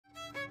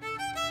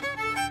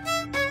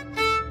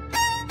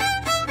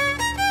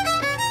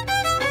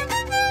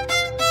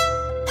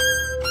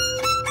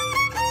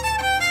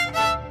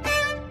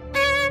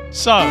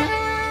So,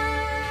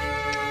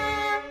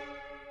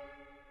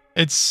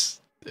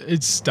 it's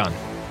done.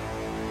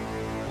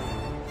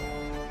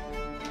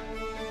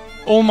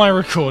 All my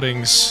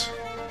recordings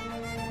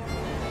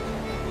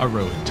are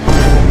ruined.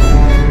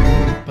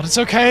 But it's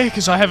okay,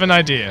 because I have an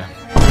idea.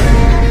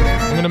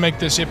 I'm going to make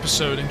this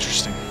episode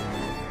interesting.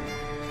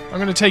 I'm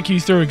going to take you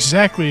through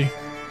exactly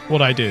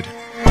what I did.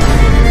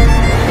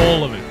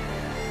 All of it.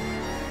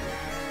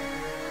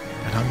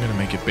 And I'm going to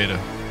make it better.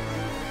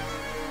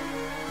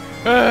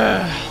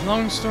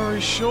 Long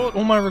story short,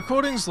 all my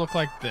recordings look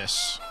like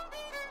this.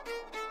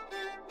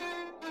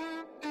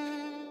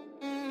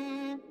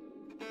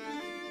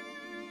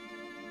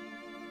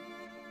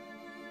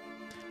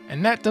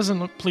 And that doesn't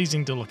look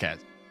pleasing to look at.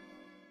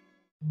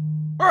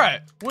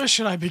 Alright, where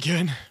should I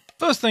begin?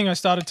 First thing I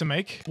started to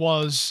make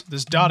was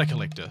this data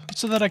collector,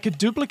 so that I could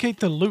duplicate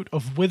the loot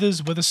of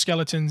withers, wither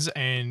skeletons,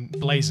 and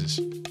blazes.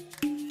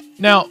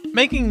 Now,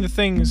 making the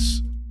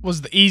things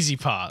was the easy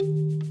part.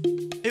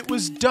 It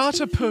was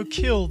data per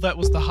kill that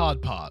was the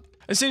hard part.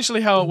 Essentially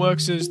how it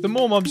works is, the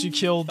more mobs you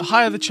kill, the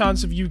higher the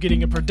chance of you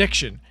getting a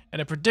prediction,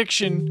 and a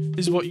prediction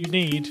is what you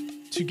need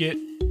to get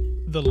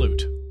the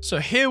loot. So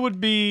here would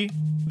be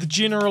the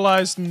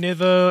generalized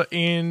nether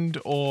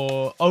end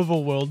or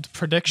overworld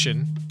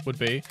prediction would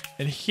be,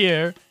 and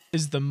here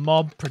is the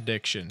mob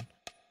prediction.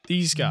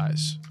 These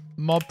guys.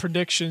 Mob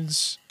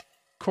predictions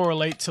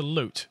correlate to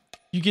loot.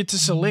 You get to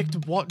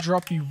select what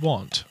drop you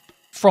want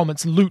from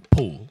its loot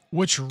pool,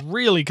 which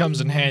really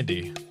comes in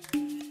handy.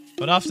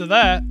 But after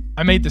that,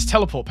 I made this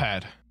teleport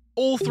pad.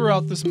 All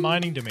throughout this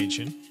mining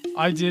dimension,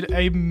 I did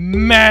a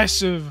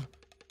massive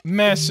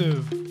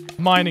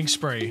mining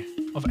spree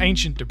of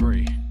ancient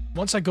debris.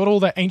 Once I got all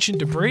that ancient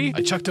debris,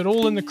 I chucked it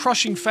all in the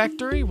crushing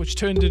factory, which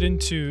turned it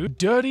into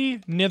dirty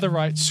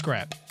netherite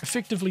scrap,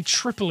 effectively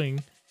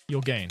tripling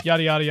your gain.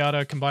 Yada yada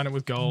yada, combine it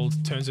with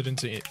gold, turns it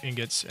into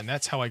ingots, and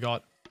that's how I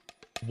got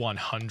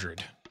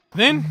 100.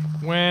 Then,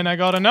 when I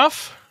got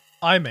enough,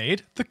 I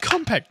made the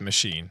compact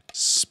machine.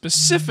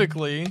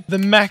 Specifically, the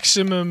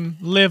maximum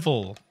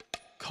level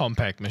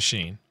compact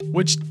machine,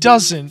 which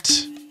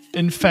doesn't,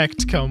 in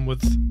fact, come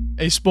with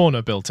a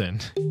spawner built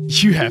in.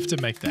 You have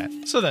to make that.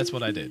 So that's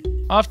what I did.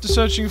 After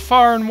searching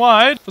far and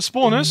wide for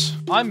spawners,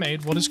 I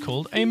made what is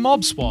called a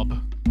mob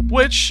swab,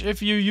 which,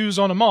 if you use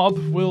on a mob,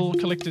 will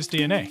collect its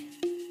DNA.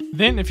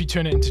 Then, if you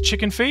turn it into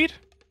chicken feed,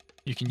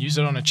 you can use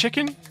it on a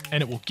chicken,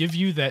 and it will give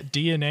you that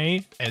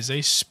DNA as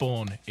a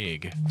spawn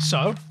egg.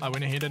 So, I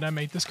went ahead and I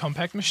made this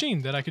compact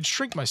machine that I could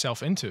shrink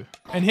myself into.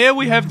 And here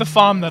we have the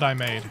farm that I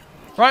made.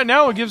 Right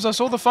now, it gives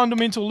us all the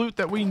fundamental loot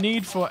that we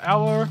need for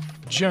our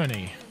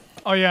journey.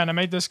 Oh yeah, and I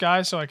made this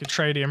guy so I could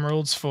trade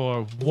emeralds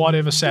for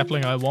whatever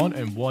sapling I want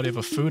and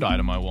whatever food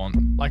item I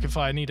want. Like if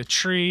I need a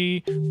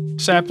tree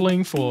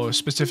sapling for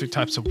specific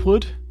types of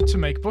wood to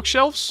make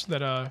bookshelves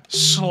that are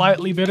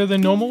slightly better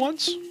than normal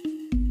ones.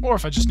 Or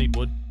if I just need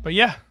wood. But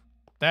yeah,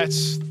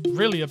 that's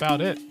really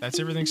about it. That's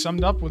everything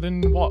summed up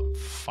within, what,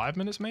 5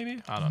 minutes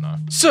maybe? I don't know.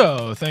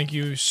 So, thank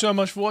you so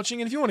much for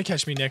watching, and if you want to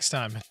catch me next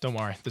time, don't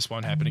worry, this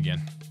won't happen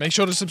again. Make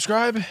sure to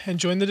subscribe and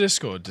join the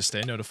Discord to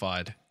stay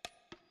notified.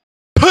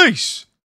 Peace!